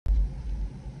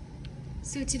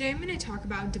So today I'm going to talk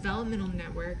about developmental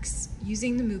networks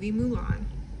using the movie Mulan.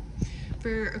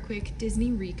 For a quick Disney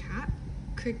recap,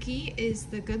 Cricky is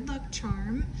the good luck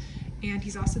charm, and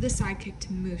he's also the sidekick to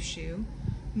Mushu.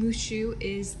 Mushu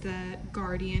is the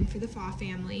guardian for the Fa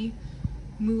family.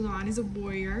 Mulan is a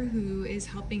warrior who is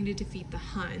helping to defeat the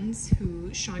Huns,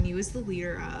 who Shan Yu is the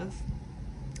leader of.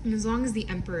 And as long as the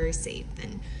emperor is safe,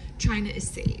 then China is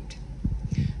saved.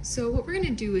 So what we're going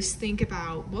to do is think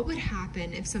about what would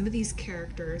happen if some of these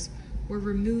characters were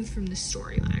removed from the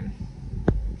storyline.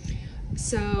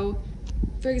 So,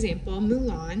 for example,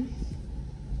 Mulan.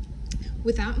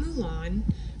 Without Mulan,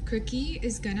 Cricky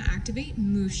is going to activate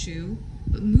Mushu,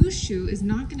 but Mushu is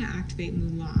not going to activate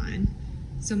Mulan.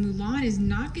 So Mulan is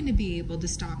not going to be able to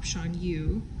stop Shan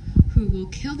Yu, who will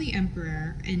kill the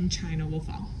emperor and China will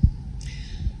fall.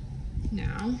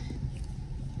 Now,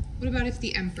 what about if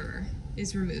the emperor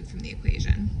is removed from the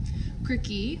equation?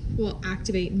 Cricky will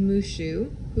activate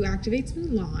Mushu, who activates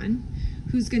Mulan,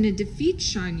 who's going to defeat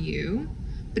Shan Yu,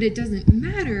 but it doesn't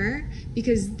matter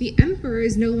because the emperor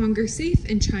is no longer safe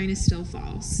and China still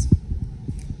falls.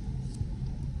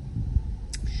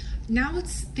 Now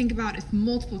let's think about if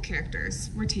multiple characters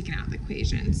were taken out of the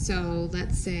equation. So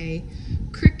let's say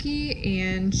Cricky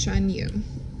and Shan Yu.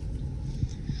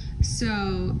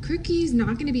 So Cricky's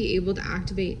not going to be able to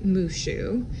activate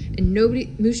Mushu, and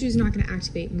Mushu's not going to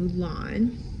activate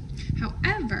Mulan.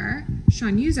 However,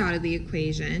 Shan Yu's out of the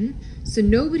equation, so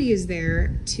nobody is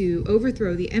there to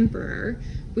overthrow the emperor,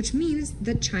 which means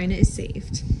that China is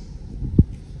saved.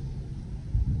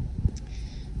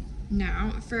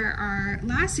 Now, for our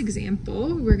last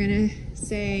example, we're going to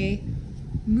say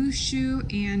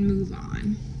Mushu and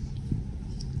Mulan.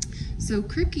 So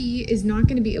Cricky is not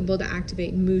going to be able to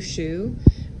activate Mushu,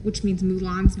 which means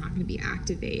Mulan's not going to be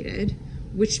activated,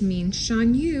 which means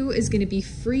Shan Yu is going to be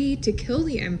free to kill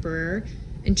the emperor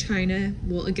and China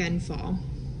will again fall.